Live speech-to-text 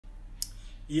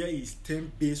Here is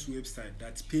 10 base website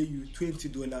that pay you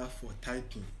 $20 for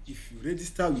typing. If you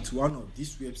register with one of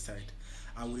these websites,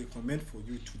 I will recommend for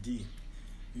you today.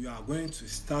 You are going to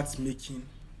start making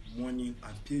money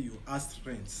and pay your house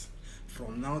rent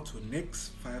from now to next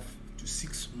 5 to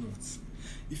 6 months.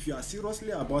 If you are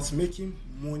seriously about making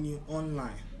money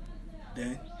online,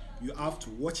 then you have to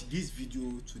watch this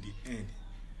video to the end,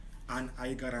 and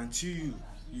I guarantee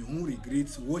you won't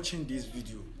regret watching this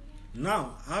video.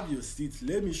 Now have your seat.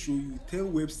 Let me show you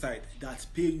 10 websites that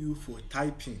pay you for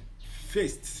typing.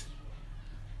 First,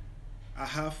 I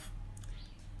have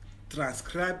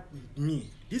Transcribe Me.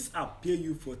 This app pay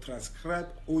you for transcribe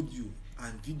audio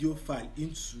and video file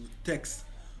into text.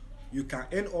 You can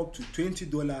earn up to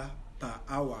 $20 per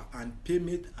hour, and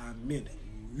payment are made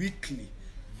weekly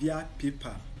via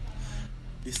PayPal.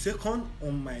 The second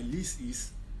on my list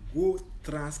is Go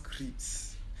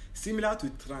Transcripts. Similar to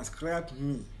Transcribe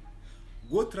Me,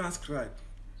 Go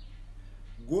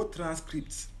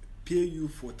Transcripts pay you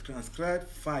for transcribed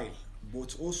file,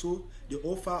 but also they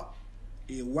offer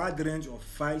a wide range of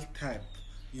file type,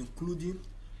 including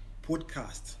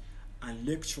podcasts and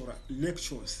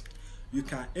lectures. You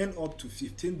can earn up to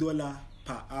 $15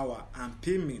 per hour, and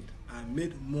payment are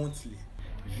made monthly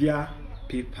via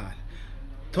PayPal.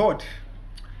 Third,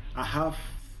 I have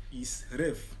is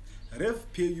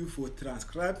Rev pay you for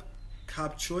transcribe,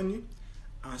 captioning,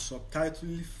 and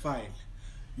subtitling file.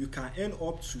 You can earn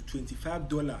up to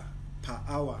 $25 per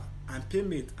hour, and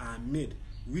payment are made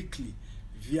weekly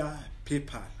via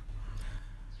PayPal.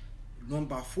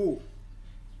 Number 4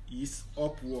 is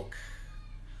Upwork.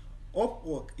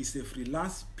 Upwork is a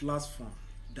freelance platform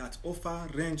that offers a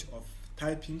range of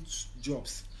typing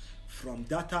jobs, from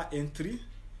data entry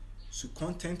to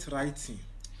content writing.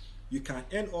 You can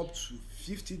earn up to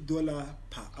 $50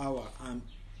 per hour, and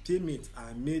payments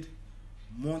are made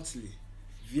monthly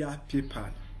via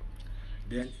PayPal.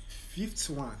 Then fifth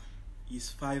one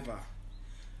is Fiverr.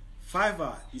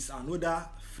 Fiverr is another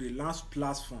freelance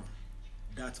platform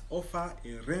that offers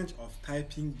a range of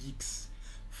typing gigs,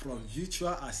 from virtual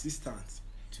assistants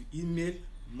to email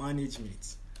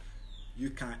management. You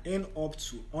can earn up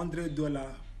to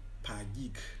 $100 per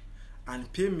gig,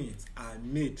 and payments are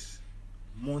made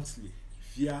monthly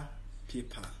via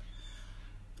PayPal.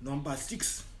 Number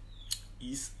 6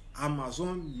 is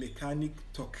Amazon Mechanic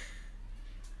Talk.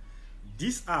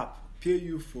 This app pay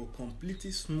you for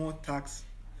completing small tasks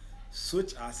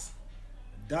such as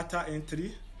data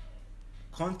entry,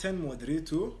 content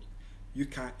moderator. You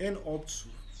can earn up to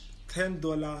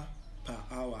 $10 per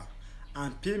hour,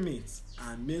 and payments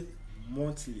are made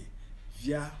monthly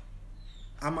via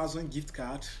Amazon gift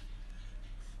card.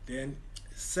 Then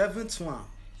 7th one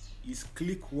is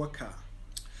Clickworker.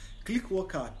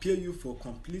 Clickworker pay you for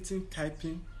completing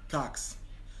typing tasks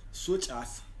such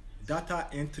as data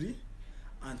entry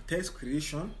and text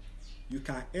creation. You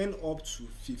can earn up to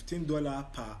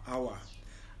 $15 per hour,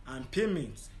 and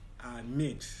payments are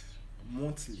made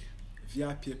monthly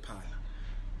via PayPal.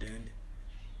 Then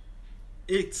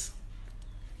 8th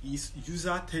is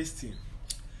User Testing.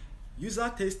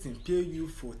 User Testing pay you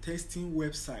for testing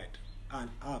website and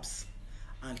apps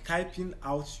and typing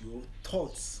out your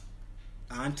thoughts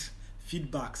and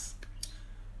feedbacks.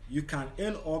 You can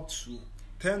earn up to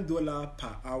 $10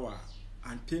 per hour,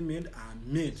 and payment are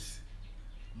made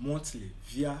monthly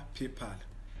via PayPal.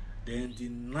 Then the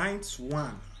 9th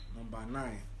one, number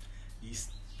 9, is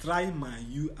Try My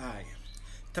UI.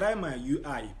 Try My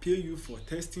UI pay you for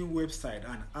testing website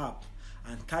and app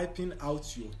and typing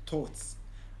out your thoughts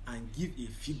and give a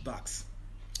feedbacks.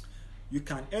 You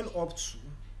can earn up to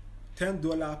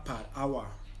 $10 per hour,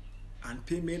 and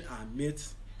payment are made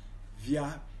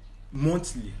via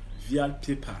monthly via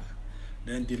PayPal.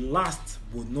 Then the last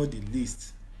but not the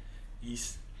least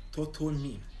is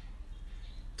TutorMe.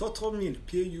 TutorMe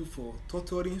pay you for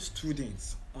tutoring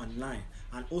students online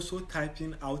and also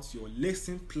typing out your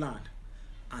lesson plan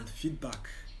and feedback.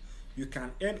 You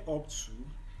can earn up to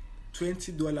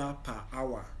 $20 per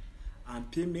hour,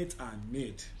 and payments are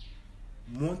made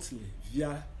monthly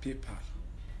via PayPal.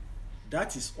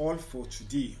 That is all for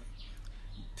today.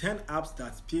 10 apps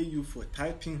that pay you for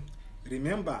typing.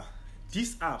 Remember,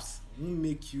 these apps won't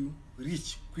make you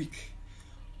rich quick,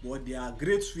 but they are a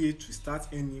great way to start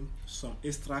earning some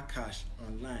extra cash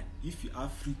online if you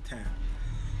have free time.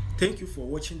 Thank you for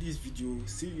watching this video.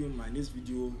 See you in my next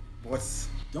video, but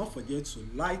don't forget to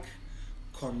like,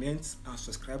 comment, and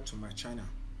subscribe to my channel.